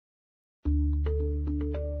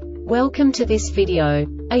Welcome to this video.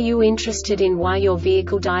 Are you interested in why your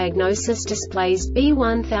vehicle diagnosis displays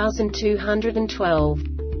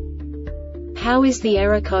B1212? How is the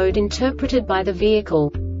error code interpreted by the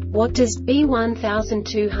vehicle? What does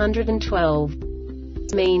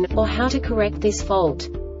B1212 mean, or how to correct this fault?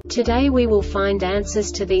 Today we will find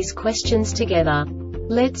answers to these questions together.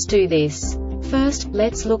 Let's do this. First,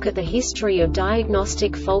 let's look at the history of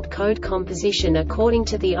diagnostic fault code composition according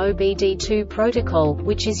to the OBD2 protocol,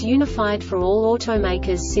 which is unified for all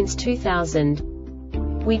automakers since 2000.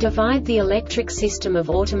 We divide the electric system of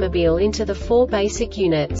automobile into the four basic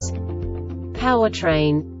units: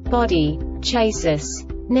 powertrain, body, chassis,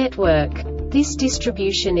 network. This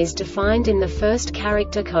distribution is defined in the first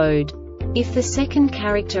character code. If the second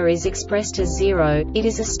character is expressed as 0, it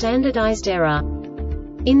is a standardized error.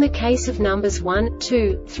 In the case of numbers 1,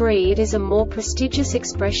 2, 3, it is a more prestigious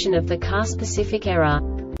expression of the car-specific error.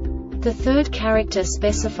 The third character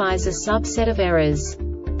specifies a subset of errors.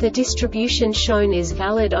 The distribution shown is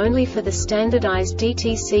valid only for the standardized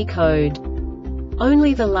DTC code.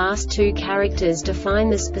 Only the last two characters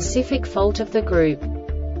define the specific fault of the group.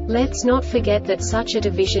 Let's not forget that such a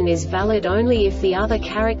division is valid only if the other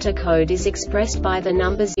character code is expressed by the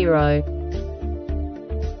number 0.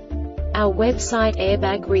 Our website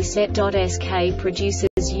airbagreset.sk produces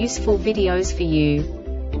useful videos for you.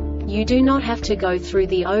 You do not have to go through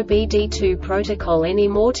the OBD2 protocol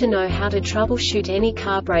anymore to know how to troubleshoot any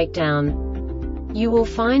car breakdown. You will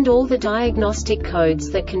find all the diagnostic codes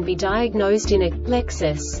that can be diagnosed in a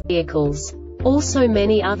Lexus vehicles. Also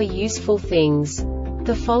many other useful things.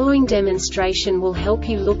 The following demonstration will help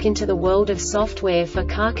you look into the world of software for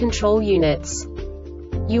car control units.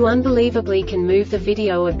 You unbelievably can move the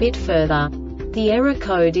video a bit further. The error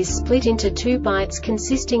code is split into 2 bytes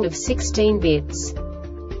consisting of 16 bits.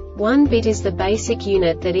 1 bit is the basic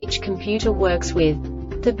unit that each computer works with.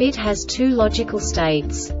 The bit has 2 logical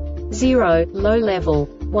states: 0, low level,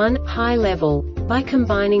 1, high level. By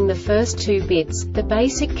combining the first 2 bits, the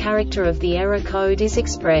basic character of the error code is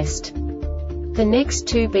expressed. The next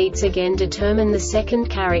 2 beats again determine the second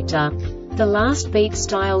character. The last beat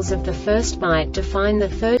styles of the first byte define the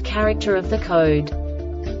third character of the code.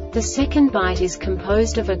 The second byte is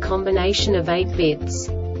composed of a combination of 8 bits.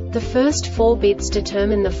 The first 4 bits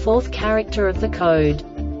determine the fourth character of the code.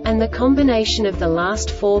 And the combination of the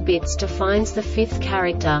last 4 bits defines the fifth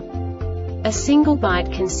character. A single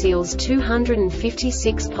byte conceals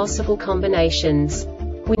 256 possible combinations.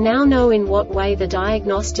 We now know in what way the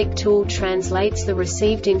diagnostic tool translates the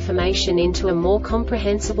received information into a more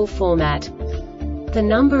comprehensible format. The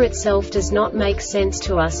number itself does not make sense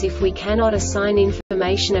to us if we cannot assign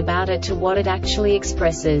information about it to what it actually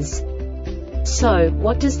expresses. So,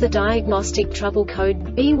 what does the diagnostic trouble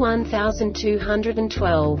code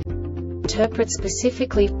B1212 interpret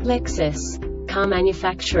specifically for Lexus car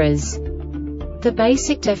manufacturers? The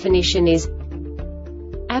basic definition is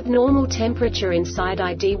abnormal temperature inside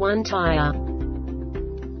ID1 tire.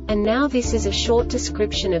 And now this is a short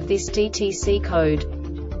description of this DTC code.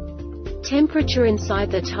 Temperature inside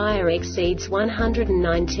the tire exceeds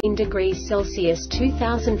 119 degrees Celsius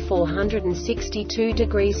 2462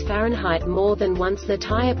 degrees Fahrenheit more than once the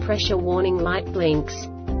tire pressure warning light blinks.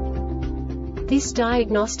 This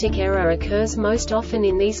diagnostic error occurs most often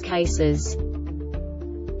in these cases: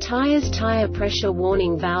 tires tire pressure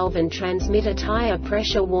warning valve and transmitter tire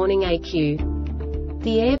pressure warning ECU.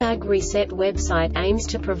 The Airbag Reset website aims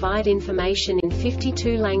to provide information in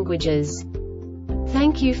 52 languages.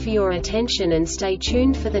 Thank you for your attention and stay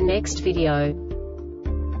tuned for the next video.